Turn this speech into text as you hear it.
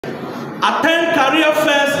attend career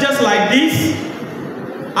fairs just like this,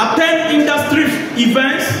 attend industry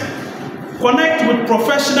events, connect with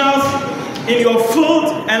professionals in your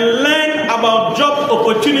field, and learn about job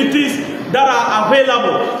opportunities that are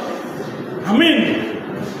available. I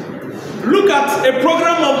mean, look at a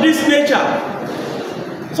program of this nature.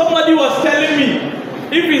 Somebody was telling me,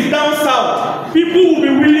 if it's down south, people will be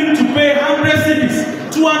willing to pay 100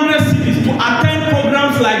 cedis, 200 cedis to attend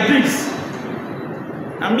programs like this.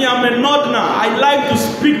 I mean, I'm a northerner. I like to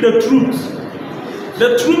speak the truth.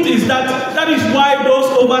 The truth is that is why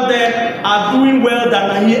those over there are doing well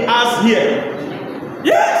than us here.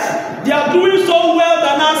 Yes, they are doing so well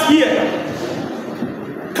than us here.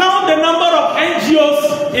 Count the number of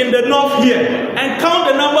NGOs in the north here and count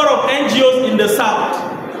the number of NGOs in the south.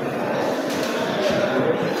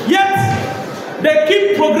 Yet, they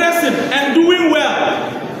keep progressing and doing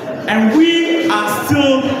well. And we are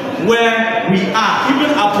still where we are,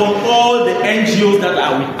 even upon all the NGOs that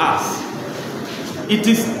are with us. It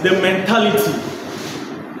is the mentality.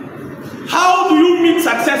 How do you meet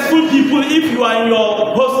successful people if you are in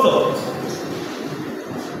your hostel?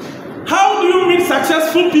 How do you meet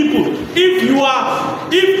successful people if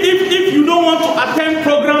you don't want to attend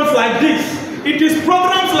programs like this? It is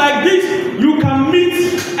programs like this you can meet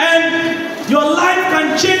and your life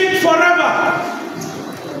can change forever.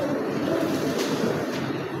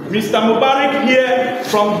 Mr. Mubarak here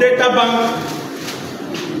from Data Bank.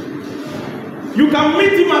 You can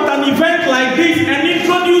meet him at an event like this and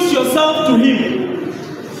introduce yourself to him.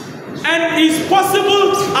 And it's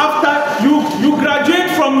possible after you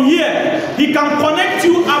graduate from here, he can connect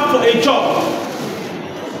you up for a job.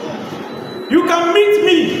 You can meet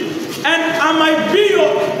me and I might be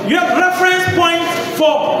your reference point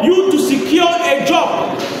for you to secure a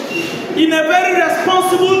job in a very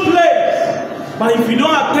responsible place. But if you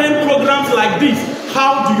don't attend programs like this,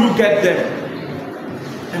 how do you get there?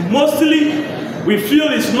 And mostly, we feel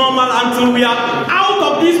it's normal until we are out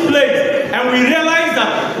of this place and we realize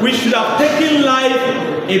that we should have taken life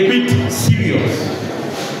a bit serious.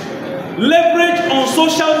 Leverage on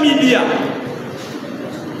social media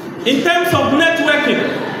in terms of networking.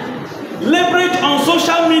 Leverage on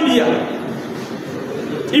social media.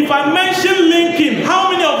 If I mention LinkedIn, how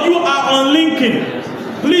many of you are on LinkedIn?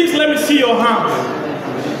 Please let me see your hands.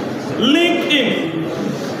 LinkedIn.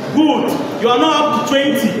 Good. You are not up to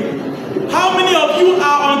 20. How many of you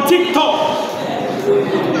are on TikTok?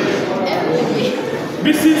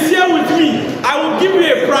 Be sincere with me. I will give you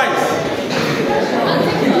a prize.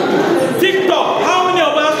 TikTok. How many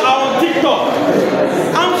of us are on TikTok?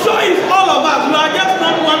 I'm sure it's all of us. You are just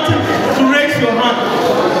not wanting to raise your hand.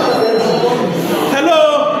 Hello?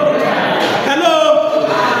 Hello?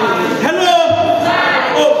 Hello?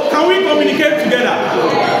 Oh, can we communicate together?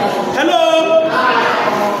 Hello?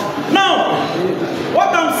 Now, what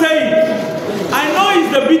I'm saying, I know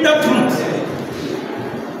it's the bitter truth,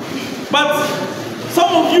 but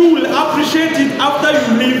some of you will appreciate it after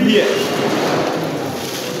you leave here.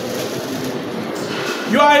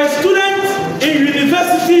 You are a student in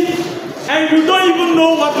university and you don't even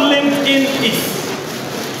know what LinkedIn is.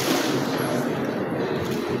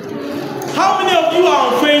 How many of you are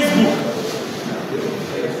on Facebook?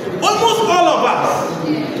 Almost all of us.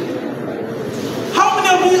 How many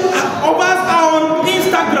of us are on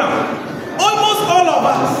Instagram? Almost all of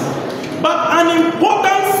us. But an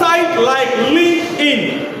important site like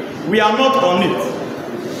LinkedIn, we are not on it.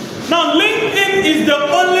 Now, LinkedIn is the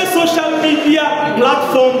only social media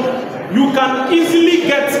platform you can easily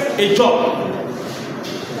get a job.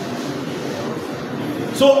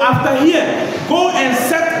 So after here, go and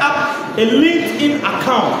set up a LinkedIn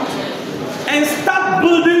account and start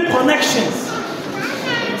building connections.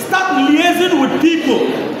 Start liaising with people.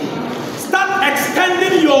 Start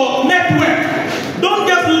extending your network. Don't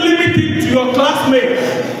just limit it to your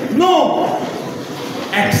classmates. No.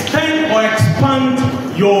 Extend or expand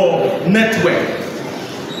your network.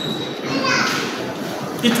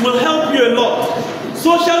 It will help you a lot.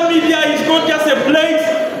 Social media is not just a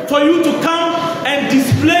place for you to come and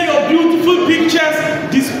display your beautiful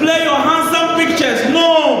pictures, display your handsome pictures.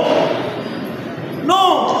 No.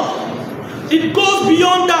 No. It goes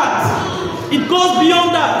beyond that. It goes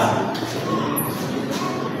beyond that.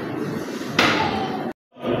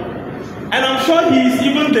 And I'm sure he is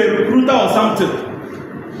even the recruiter or something.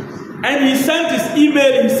 And he sent his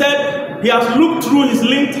email. He said he has looked through his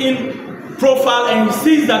LinkedIn profile and he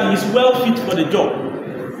sees that he's well fit for the job.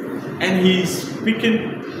 And he's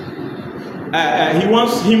speaking. He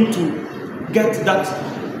wants him to get that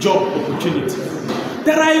job opportunity.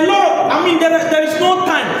 There are a lot. There is no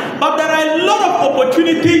time, but there are a lot of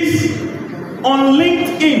opportunities on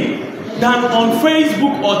LinkedIn. than on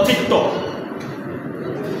Facebook or TikTok.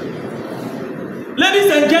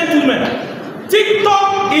 Ladies and gentlemen,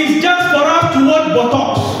 TikTok is just for us to watch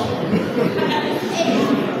Botox.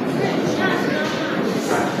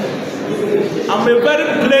 I'm a very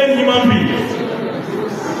plain human being.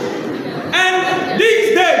 And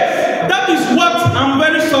these days, that is what, I'm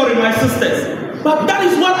very sorry, my sisters, but that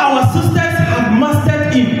is what our sisters have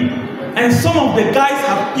mastered in. And some of the guys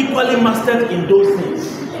have equally mastered in those things.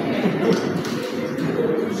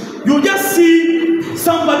 You just see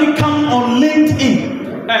somebody come on LinkedIn.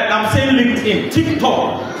 I'm saying LinkedIn,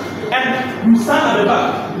 TikTok, and you stand at the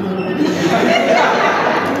back.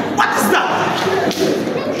 What is that?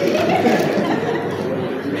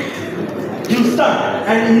 You stand,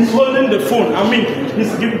 and he's holding the phone. I mean,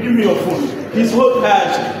 give me your phone. She's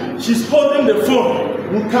holding the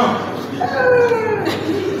phone. You come.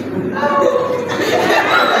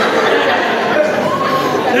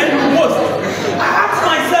 Then you post. I ask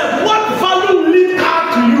myself, what value will it add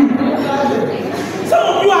to you? Some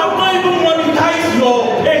of you have not even monetized your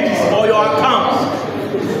pages or your accounts.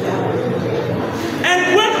 And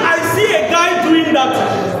when I see a guy doing that,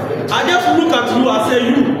 I just look at you and say,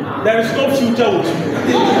 there is no future with you.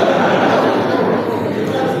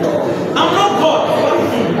 I'm not God.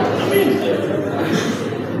 I mean,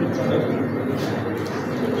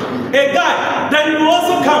 a guy, then he will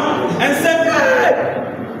also come and say, hey!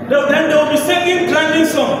 Then they will be singing trending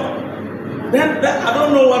song. Then I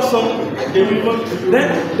don't know what song they will.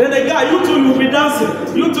 Then the guy, you two will be dancing.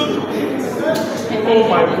 You two. Oh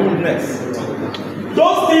my goodness.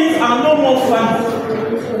 Those things are no more fun.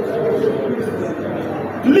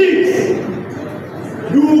 Please,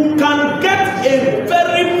 you can get a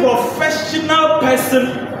very professional person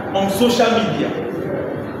on social media.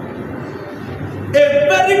 A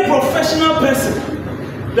very professional person.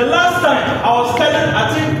 The last time I was telling,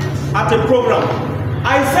 I think, at a program,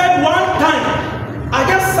 I said one time, I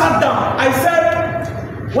just sat down, I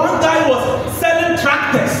said, one guy was selling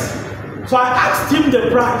tractors. So I asked him the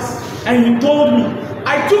price, and he told me.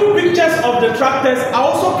 I took pictures of the tractors, I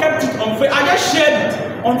also kept it on Facebook, I just shared it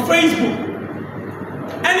on Facebook.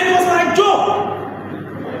 And it was like joke.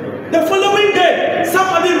 The following day,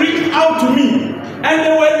 somebody reached out to me, and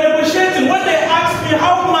they were negotiating. When they asked me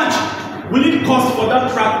how much will it cost for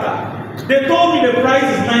that tractor, they told me the price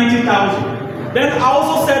is 90,000. Then I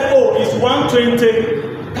also said, oh, it's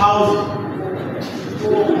 120,000.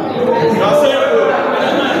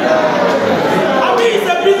 I mean, it's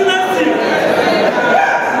a business thing.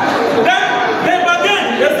 Then they began,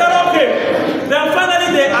 they said, okay. Then finally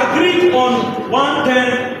they agreed on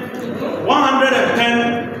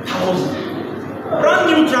 110,000. Brand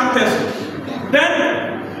new tractors. Then,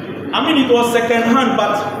 I mean, it was second hand,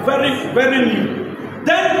 but very, very new.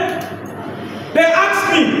 Then they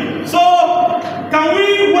asked me, so can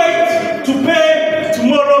we wait to pay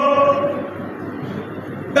tomorrow?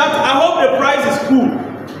 That I hope the price is cool.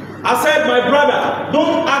 I said, my brother,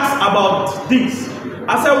 don't ask about this.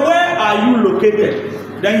 I said, where are you located?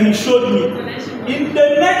 Then he showed me. In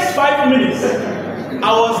the next 5 minutes,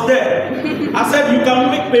 I was there. I said, you can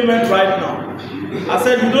make payment right now. I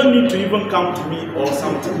said, you don't need to even come to me or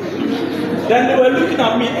something. Then they were looking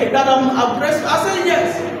at me, hey, that I'm aggressive. I said,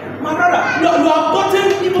 yes. My brother, you have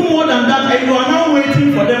gotten even more than that, and you are now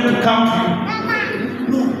waiting for them to come to you.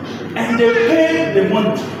 No. And they paid the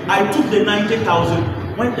money. I took the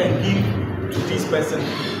 90,000, went and gave to this person.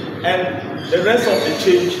 And the rest of the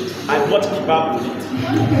change, I bought kebab with it.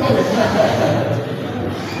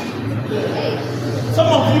 Some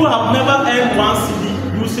of you have never earned 1 CD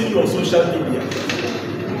using your social media.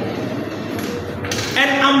 And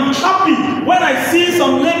I'm happy when I see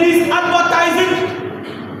some ladies advertising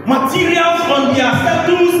materials on their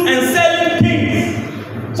status and selling things.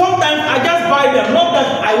 Sometimes I just buy them, not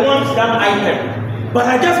that I want that item, but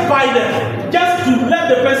I just buy them just to let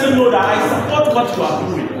the person know that I support what you are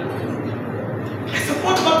doing. I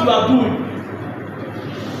support what you are doing.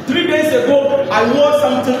 3 days ago, I wore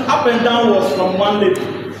something up and down was from one lady,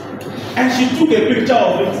 and she took a picture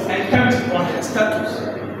of it and kept it on her status.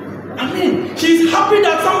 I mean, she's happy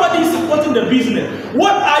that somebody is supporting the business.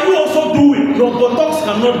 What are you also doing? Your Botox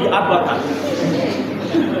cannot be advertised.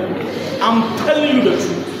 I'm telling you the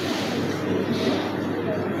truth.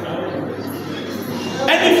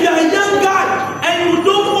 And if you are a young guy and you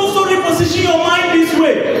don't also reposition your mind this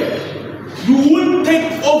way, you won't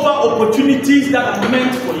take over opportunities that are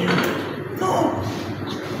meant for you. No.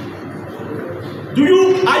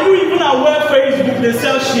 Are you even aware Facebook they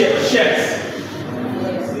sell shares?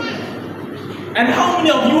 And how many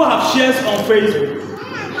of you have shares on Facebook?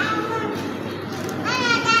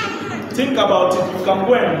 think about it, you can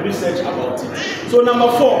go and research about it. So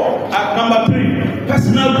number 3,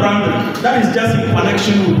 personal branding. That is just in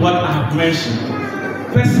connection with what I have mentioned.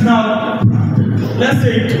 Personal branding. Let's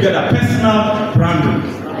say it together. Personal branding.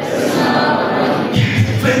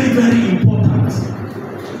 Yes, very, very important.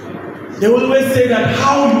 They always say that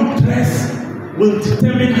how you dress will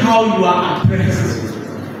determine how you are addressed.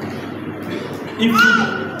 If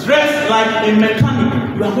you dress like a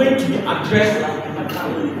mechanic, you are going to be addressed like a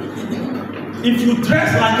mechanic. If you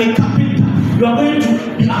dress like a carpenter, you are going to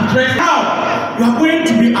be addressed how? You are going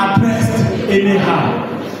to be addressed anyhow.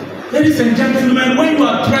 Ladies and gentlemen, when you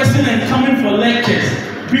are dressing and coming for lectures,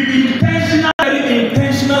 be intentional, very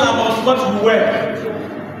intentional about what you wear.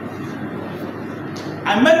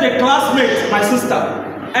 I met a classmate, my sister,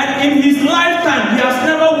 and in his lifetime, he has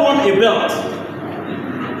never worn a belt.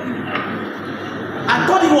 I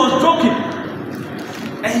thought he was joking,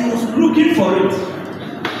 and he was looking for it.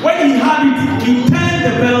 When he had it, he turned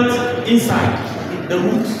the belt inside the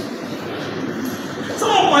roots. Some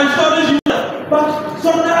of my stories, but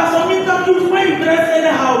there are some interviews where you dress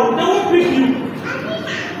anyhow, they won't pick you.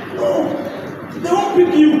 No, they won't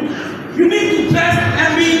pick you. You need to dress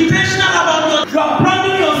and be intentional about you are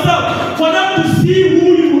branding yourself for them to see who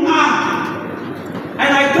you are.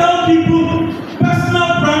 And I tell people,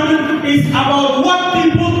 personal branding is about what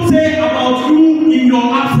people say about you in your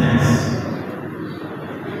absence.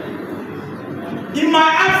 In my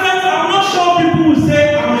absence, I'm not sure people will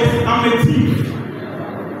say I'm a thief.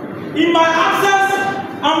 In my absence,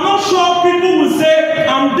 I'm not sure people will say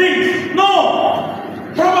I'm this. No.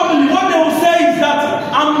 Probably what they will say is that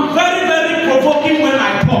I'm very, very provoking when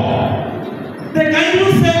I talk. They can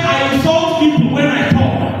even say I insult people when I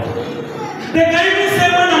talk. They can even say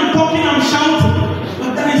when I'm talking, I'm shouting.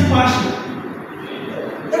 But that is passion.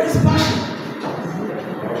 That is passion.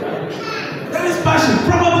 That is passion.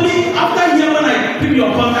 Probably after here when I pick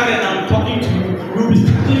your contact and I'm talking to you, you'll be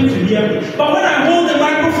struggling to hear me. But when I hold the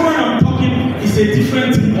microphone and I'm talking, it's a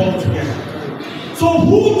different thing altogether. So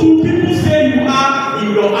who do people say you are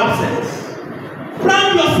in your absence?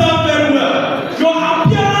 Brand yourself very well. Your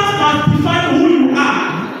appearance must define who you are.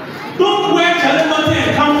 Don't wear celebrity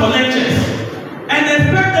and come for lectures and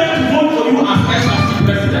expect them to vote for you as SRC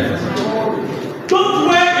president. Don't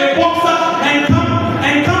wear a boxer and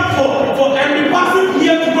come for every person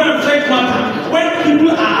here to go and fetch water when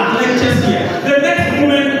people are at lectures here. The next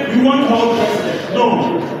moment you want to hold president. No,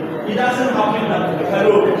 it doesn't happen that way.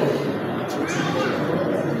 Hello.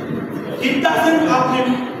 It doesn't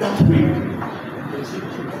happen that way.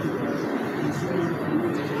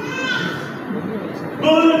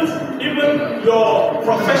 Build even your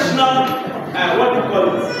professional, what do you call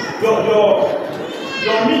it?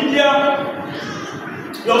 Your media,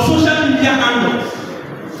 your social media handles.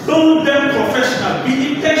 Build them professional. Be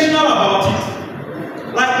intentional about it.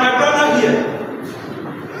 Like my brother here.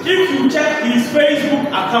 If you check his Facebook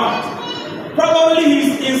account, probably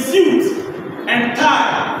he's in suit and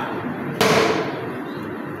tie.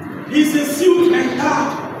 He's in suit and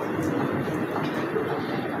tie.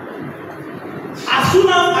 As soon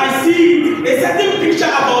as I see it, a certain picture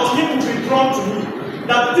about him will be drawn to me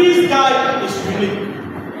that this guy is winning.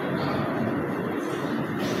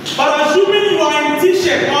 But assuming you are in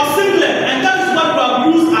t-shirt or singlet, and that is what you have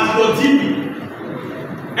used as your DP,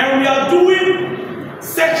 and we are doing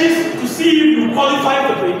searches to see if you qualify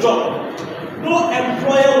for the job, no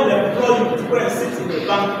employer will employ you to go and sit in the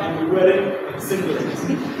bank and be wearing singlet.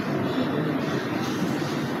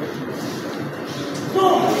 No.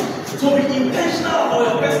 So be intentional about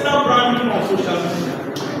your personal branding on social media.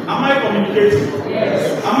 Am I communicating?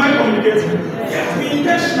 Yes. Am I communicating? Yes. Be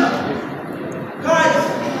intentional. Guys,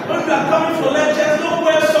 when you are coming for lectures, don't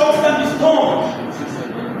wear socks that is torn.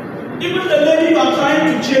 Even the lady you are trying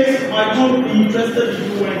to chase might not be interested in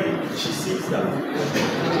you when she sees that.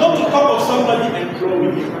 Not to talk of somebody and grow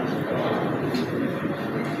with you.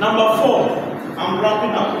 Number 4, I'm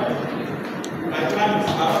wrapping up. My time is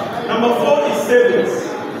up. Number 4 is savings.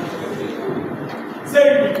 Say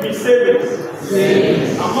it with me, savings.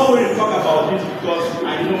 Savings. I'm not going to talk about this because I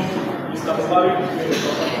know Mr. Babari is going to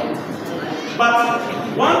talk about it. But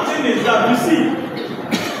one thing is that you see,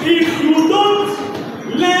 if you don't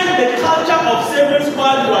learn the culture of savings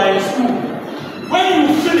while you are in school, when you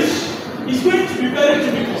finish, it's going to be very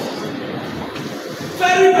difficult.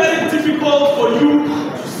 Very, very difficult for you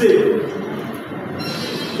to save.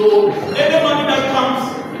 So any money that comes,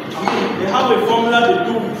 they have a formula they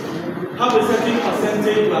do. Have a certain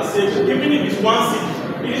percentage you are saving, even if it's 1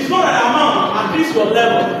 cedi. It is not an amount at least your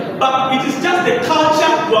level, but it is just the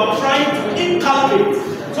culture you are trying to inculcate,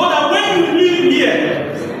 so that when you live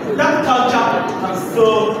here, that culture can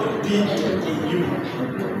still be in you.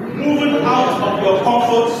 Moving out of your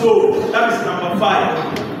comfort zone. That is number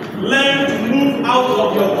 5. Learn to move out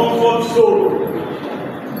of your comfort zone.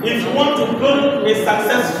 If you want to build a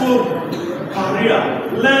successful career,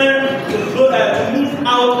 learn to move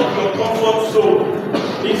out of your comfort zone.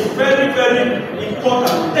 It's very, very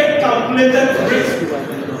important. Take calculated risk.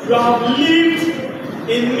 You have lived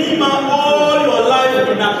in Nima all your life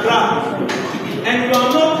in Accra, and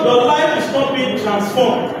your life is not being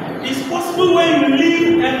transformed. It's possible when you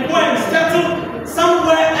leave and go and settle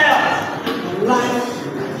somewhere else, your life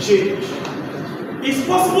can change. It's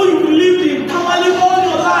possible you lived in Tamale all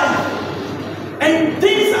your life, and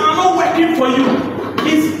things are not working for you.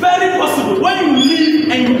 It's very possible when you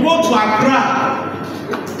leave and you go to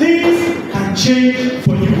Accra, things can change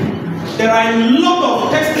for you. There are a lot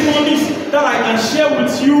of testimonies that I can share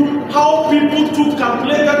with you how people took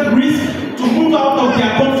calculated risk to move out of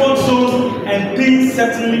their comfort zones and things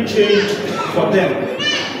certainly changed for them.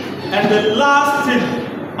 And the last thing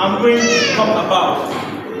I'm going to talk about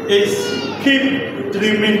is keep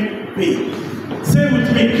dreaming big. Say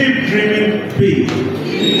with me, keep dreaming big.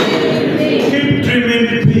 Keep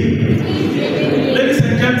dreaming big. Ladies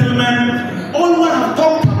and gentlemen, all what I've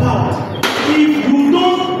talked about, if you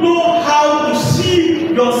don't know how to see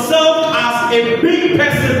yourself as a big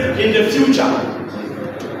person in the future,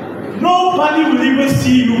 nobody will even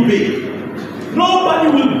see you big. Nobody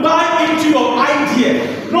will buy into your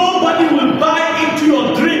idea. Nobody will buy into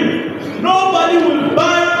your dream. Nobody will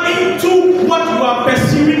buy into what you are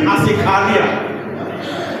pursuing as a career.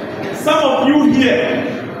 Some of you here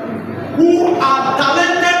who are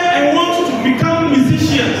talented and want to become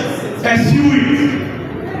musicians, pursue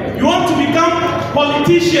it. You want to become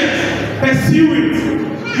politicians, pursue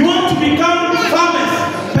it. You want to become farmers,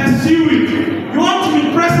 pursue it. You want to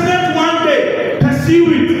be president one day, pursue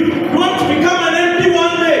it. You want to become an MP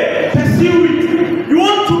one day, pursue it. You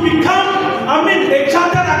want to become, a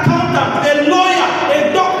chartered accountant, a lawyer,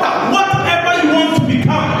 a doctor, whatever you want to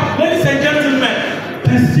become. Ladies and gentlemen,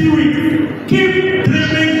 pursue it. Keep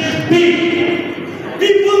dreaming big.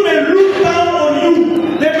 People may look down on you.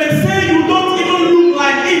 They may say you don't even look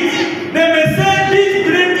like it. They may say this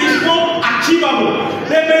dream is not achievable.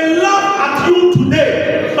 They may laugh at you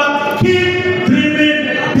today, but keep dreaming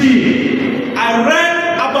big. I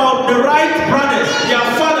read about the Wright brothers, their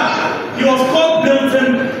father. He was called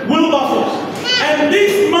Milton Wilberforce. And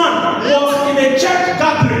this man was in a church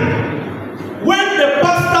gathering when the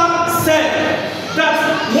pastor said that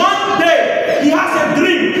one day he has a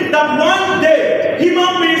dream that one day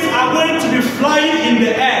human beings are going to be flying in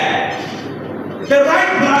the air. The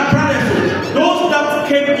Wright brothers, those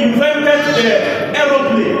that invented the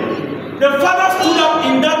aeroplane, the father stood up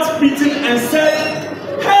in that meeting and said,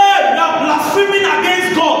 "Hey, you are blaspheming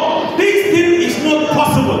against God. This thing is not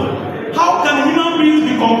possible. How can human beings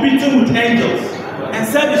be competing with angels?" And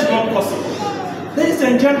said it's not possible. Ladies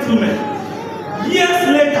and gentlemen, years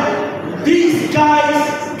later, these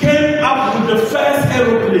guys came up with the first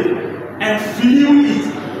aeroplane and flew it.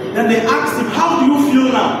 Then they asked him, "How do you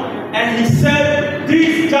feel now?" And he said,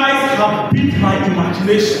 "These guys have beat my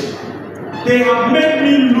imagination. They have made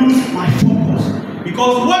me lose my focus.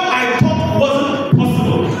 Because what I thought wasn't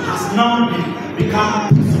possible has now become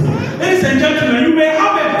possible." Ladies and gentlemen, you may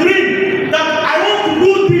have a dream that I want to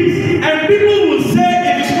do this, and people will say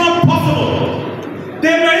it is not possible.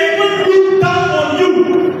 They may even look down on you.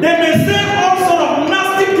 They may say all sorts of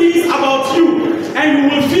nasty things about you, and you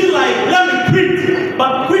will feel like, "Let me quit."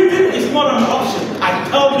 But quitting is not an option. I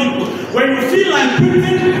tell people, when you feel like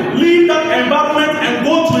quitting, leave that environment and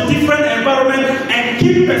go to a different environment and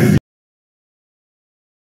keep pursuing.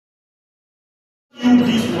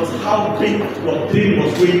 This was how big your dream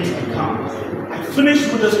was going to become. I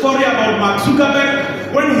finished with the story about Mark Zuckerberg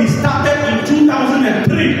when he started in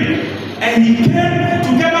 2003, and he came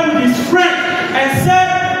together with his friend and said,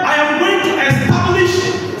 "I am going to establish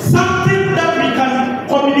something that we can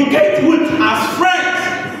communicate with as friends."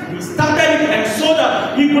 He started it and so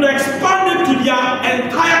that he could expand it to their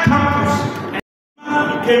entire campus.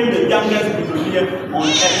 And became the youngest billionaire on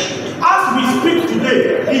earth. As we speak today,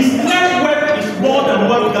 his net worth is more than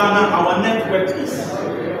what Ghana, our net worth is.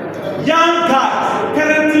 Young guy,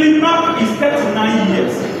 currently Mark is 39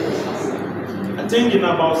 years. I think in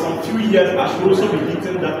about some few years I should also be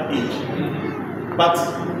hitting that age. But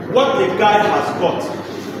what the guy has got,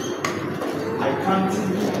 I can't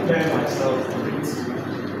compare myself to it.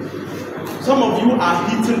 Some of you are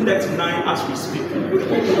hitting 39 as we speak.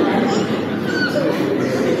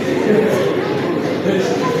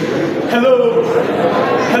 Hello.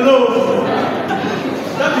 Hello.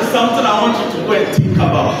 That is something I want you to go and think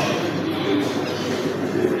about.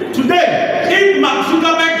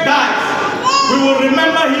 Zuckerberg dies, we will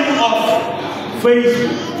remember him of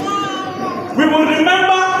Facebook. We will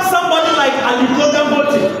remember somebody like Aliko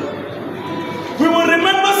Dangote. We will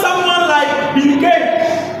remember someone like Bill Gates.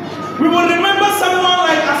 We will remember someone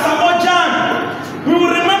like Asamoah Gyan. We will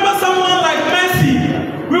remember someone like Messi.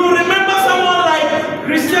 We will remember someone like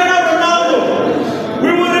Cristiano Ronaldo. We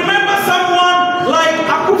will remember someone like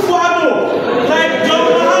Akufo-Addo, like John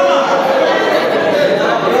Mahama.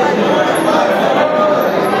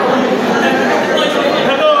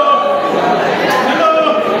 Hello.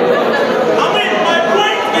 I mean, my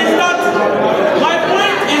point is that,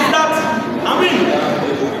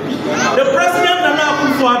 the president Nana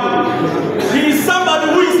Akufo-Addo, he is somebody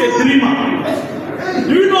who is a dreamer.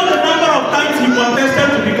 Do you know the number of times he contested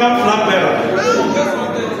to become flag bearer?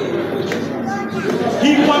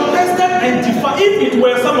 He contested and defied. If it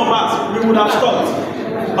were some of us, we would have stopped.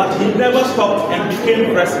 But he never stopped and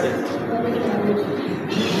became president.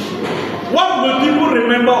 What will people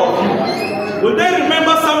remember of you? Will they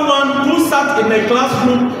remember someone who sat in a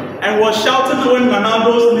classroom and was shouting when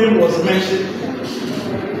Ronaldo's name was mentioned?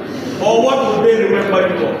 Or what will they remember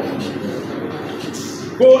you of?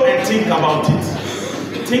 Go and think about it.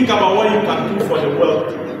 Think about what you can do for the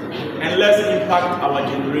world, and let's impact our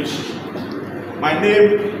generation. My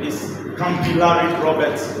name is Nyankpala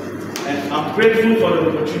Robert, and I'm grateful for the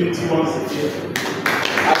opportunity once again.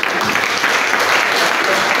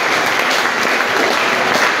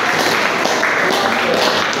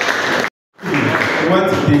 You want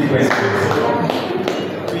to take questions?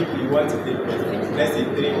 Quickly, you want to take questions? Let's say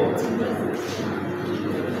 3 or 2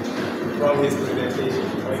 from his presentation,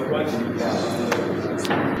 or you want to do that?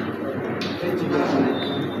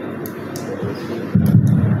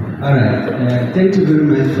 All right. Thank you very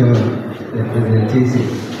much for the presentation.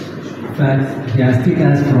 In fact, he has taken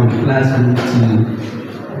us from classroom to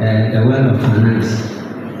the world of finance.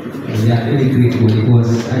 And we are very grateful. It was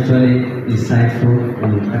actually insightful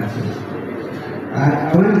and impactful. I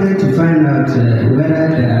wanted to find out whether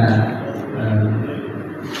there are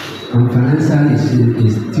financial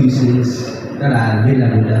institutions that are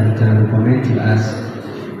available that you can recommend to us.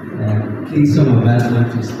 I think some of us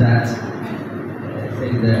want to start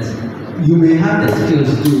saying that you may have the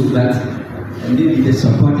skills too, but maybe the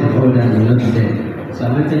support and all that will not be there. So I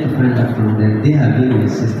wanted to find out from them. They have been in the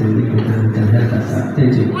system, they can help us out.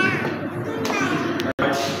 Thank you.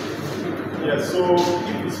 Yes, so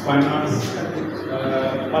if it's finance,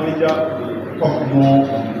 manager will talk more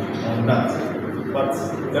on that. But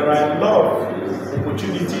there are a lot of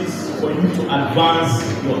opportunities for you to advance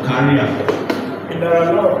your career. And there are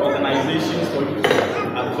a lot of organizations for you to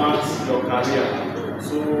advance your career.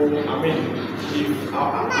 So, I mean, if I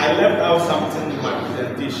left out something in my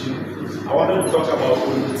presentation, I wanted to talk about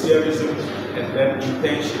volunteerism and then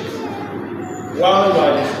internships. While you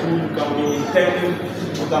are in school, you can be interning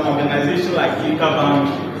with an organization like Bank.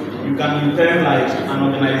 You can intern like an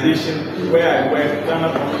organization where I work, Ghana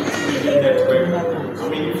Community Network. I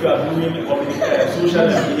mean, if you are doing social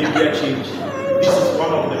and behavior change, this is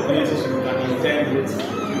one of the places you can intern with.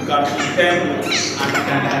 You can intern with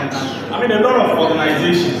and a lot of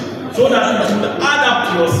organizations, so that you can add up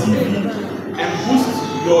to your CV and boost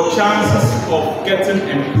your chances of getting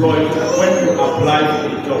employed when you apply for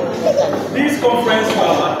a job. This conference you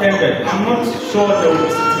have attended, I'm not sure there will be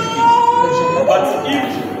certificates, but if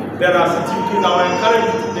there are certificates, I will encourage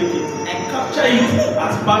you to take it and capture it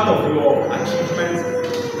as part of your achievements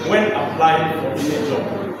when applying for a job.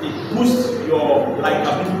 It boosts your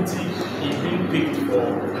likability in being picked for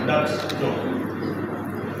that job.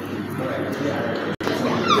 My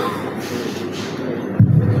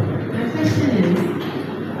question is,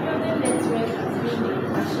 the network has been a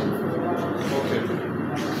passion for a while. Okay.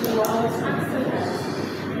 So I was asking that.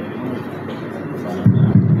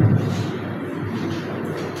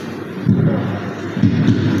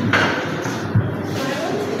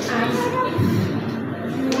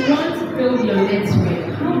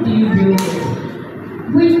 How do you build it?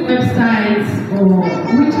 Which websites or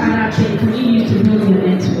which other thing can you use to build your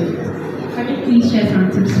network? Can you please share some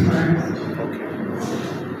tips for us?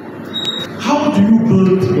 How do you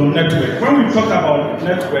build your network? When we talk about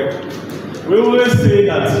network, we always say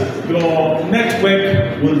that your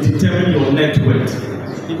network will determine your net worth.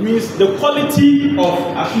 It means the quality of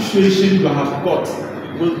association you have got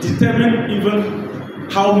will determine even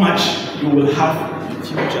how much you will have in the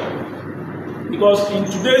future. Because in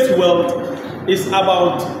today's world, it's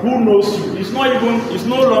about who knows you. It's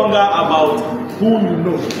no longer about who you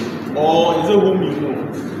know or is it whom you know.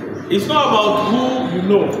 It's not about who you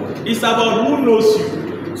know. It's about who knows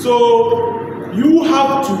you. So you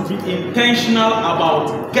have to be intentional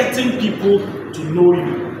about getting people to know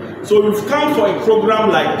you. So you've come for a program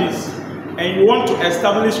like this, and you want to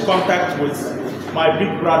establish contact with my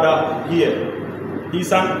big brother here.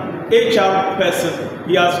 He's an HR person.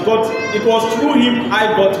 He has got, it was through him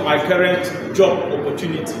I got my current job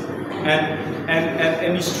opportunity.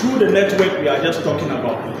 And it's through the network we are just talking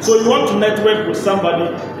about. So you want to network with somebody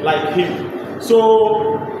like him.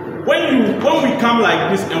 So when we come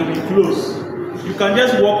like this and we close, you can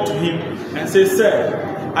just walk to him and say,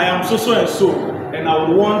 sir, I am so and so, and I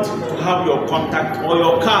want to have your contact or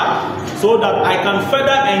your card so that I can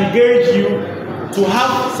further engage you to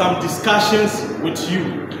have some discussions with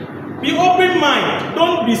you. Be open-minded.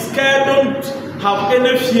 Don't be scared. Don't have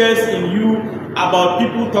any fears in you about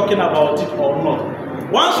people talking about it or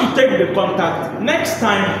not. Once you take the contact, next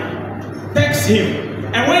time, text him.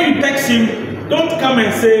 And when you text him, don't come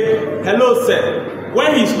and say, hello, sir.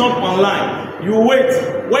 When he's not online, you wait.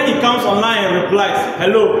 When he comes online and replies,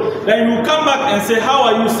 hello, then you come back and say, how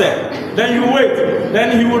are you, sir? Then you wait.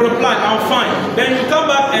 Then he will reply, I'm fine. Then you come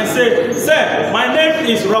back and say, sir, my name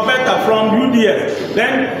is Roberta from UDS.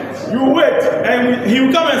 Then you wait, and he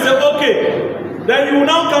will come and say, okay. Then you will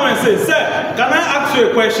now come and say, sir, can I ask you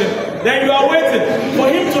a question? Then you are waiting for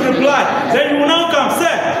him to reply. Then you will now come,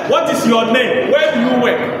 sir, what is your name? Where do you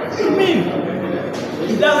work? I mean,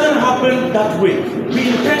 it doesn't happen that way. Be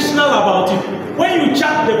intentional about it. When you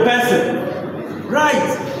chat the person,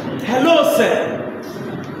 write, hello, sir.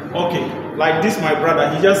 Okay, like this, my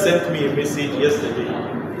brother, he just sent me a message yesterday.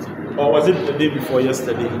 Or was it the day before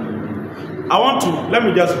yesterday? I want to, let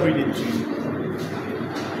me just read it to you.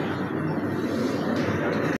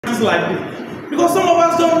 It's like this. Because some of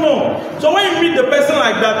us don't know. So when you meet the person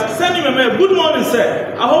like that, send him a mail. Good morning,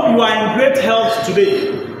 sir. I hope you are in great health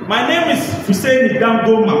today. My name is Hussein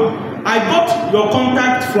Idangoma. I got your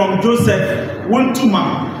contact from Joseph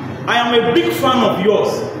Wuntuma. I am a big fan of yours.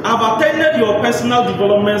 I have attended your personal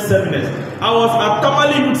development seminars. I was at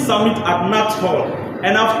Tamale Youth Summit at Nat Hall.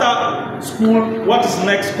 And after school, what is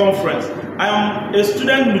next conference? I am a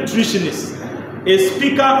student nutritionist, a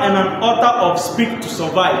speaker and an author of Speak to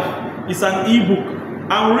Survive. It's an ebook.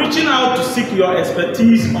 I'm reaching out to seek your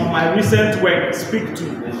expertise on my recent work, Speak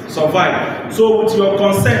to Survive. So with your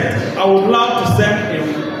consent, I would love to send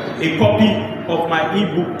a copy of my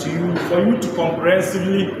ebook to you for you to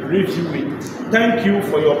comprehensively review it. Thank you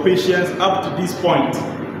for your patience up to this point.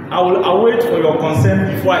 I will await for your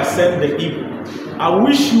consent before I send the ebook. I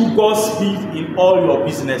wish you Godspeed in all your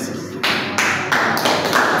businesses.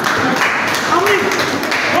 I mean,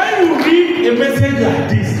 when you read a message like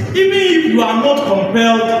this, even if you are not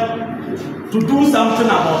compelled to do something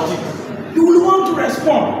about it, you will want to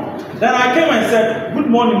respond. Then I came and said, good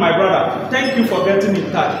morning, my brother. Thank you for getting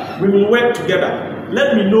in touch. We will work together.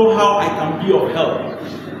 Let me know how I can be of help.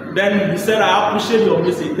 Then he said, I appreciate your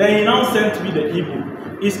message. Then he now sent me the ebook.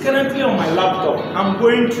 It's currently on my laptop. I'm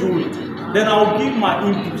going through it. Then I'll give my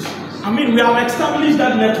inputs. I mean, we have established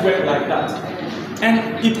that network like that.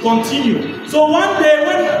 And it continues. So one day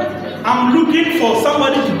when I'm looking for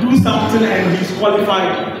somebody to do something and he's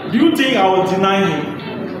qualified, do you think I will deny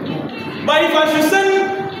him? But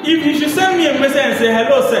if he should send me a message and say,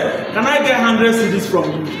 hello, sir, can I get 100 CDs from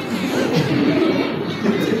you?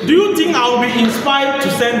 Do you think I will be inspired to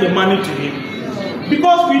send the money to him?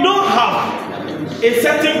 Because we don't have a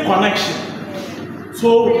certain connection.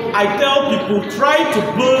 So I tell people, try to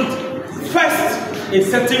build first a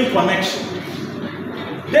certain connection.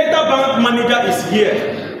 Data bank manager is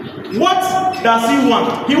here. What does he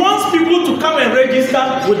want? He wants people to come and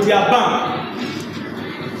register with their bank.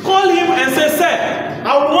 Call him and say, sir,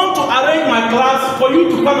 I would want to arrange my class for you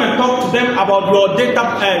to come and talk to them about your data,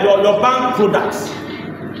 your bank products.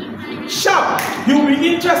 Sharp, he will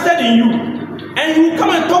be interested in you, and you will come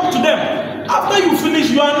and talk to them. After you finish,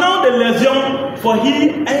 you are now the liaison for he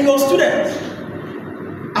and your students.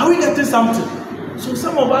 Are we getting something? So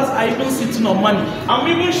some of us are even sitting on money. I'm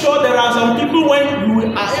even sure there are some people when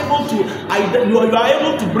you are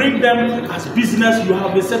able to bring them as business, you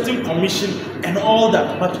have a certain commission and all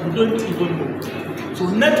that, but you don't even know. So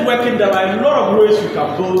networking, there are a lot of ways you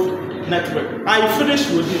can build network. I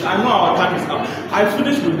finished with this. I know our time is up. I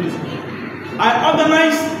finished with this. I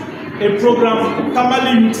organized a program,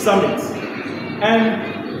 Tamale Youth Summit,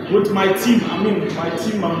 and with my team, my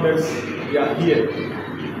team members, they are here.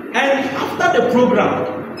 And after the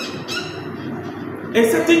program,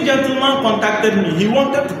 a certain gentleman contacted me. He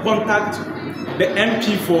wanted to contact the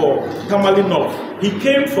MP for Tamale North. He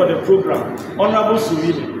came for the program, Honorable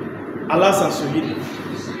Suhili, Alasan Suhili.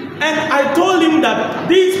 And I told him that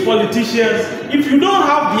these politicians, if you don't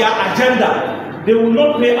have their agenda, they will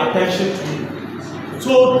not pay attention to you.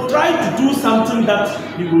 So try to do something that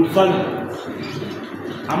he will value.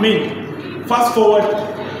 Fast forward,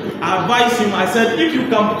 I advised him, I said, if you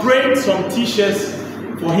can print some t-shirts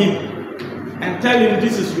for him and tell him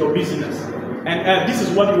this is your business and this is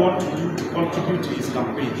what you want to do to contribute to his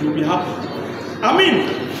campaign, you'll be happy.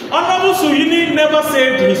 Honorable Suyini never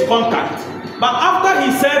saved his contact, but after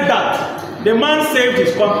he said that, the man saved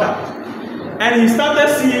his contact and he started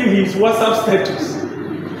seeing his WhatsApp status.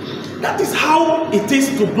 That is how it is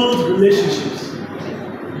to build relationships.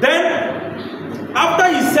 Then, after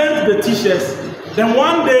he sent the t-shirts, then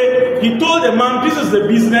one day he told the man this is the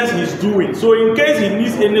business he's doing. So in case he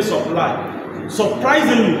needs any supply,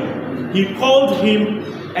 surprisingly, he called him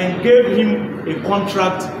and gave him a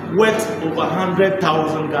contract worth over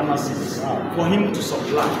 100,000 Ghana cedis for him to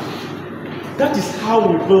supply. That is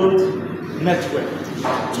how we build network.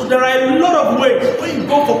 So there are a lot of ways. When you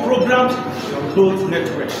go for programs, you build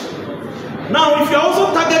network. Now, if you're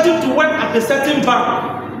also targeting to work at a certain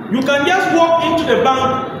bank, you can just walk into the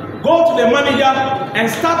bank, go to the manager, and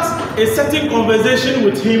start a certain conversation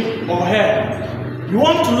with him or her. You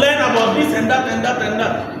want to learn about this and that and that and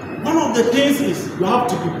that. One of the things is you have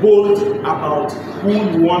to be bold about who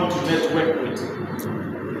you want to network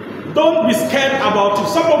with. Don't be scared about it.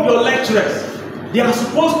 Some of your lecturers, they are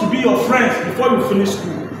supposed to be your friends before you finish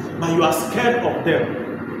school, but you are scared of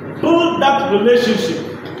them. Build that relationship.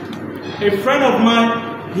 A friend of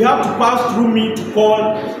mine, he had to pass through me to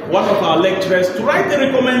call one of our lecturers to write a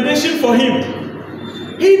recommendation for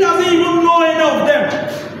him. He doesn't even know any of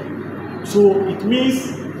them. So it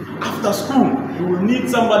means after school, you will need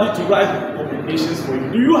somebody to write recommendations for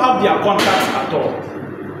you. Do you have their contacts at all?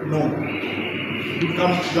 No. You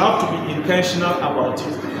have to be intentional about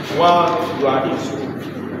it while you are in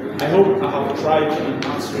school. I hope I have tried in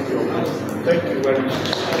answering your questions. Thank you very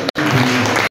much.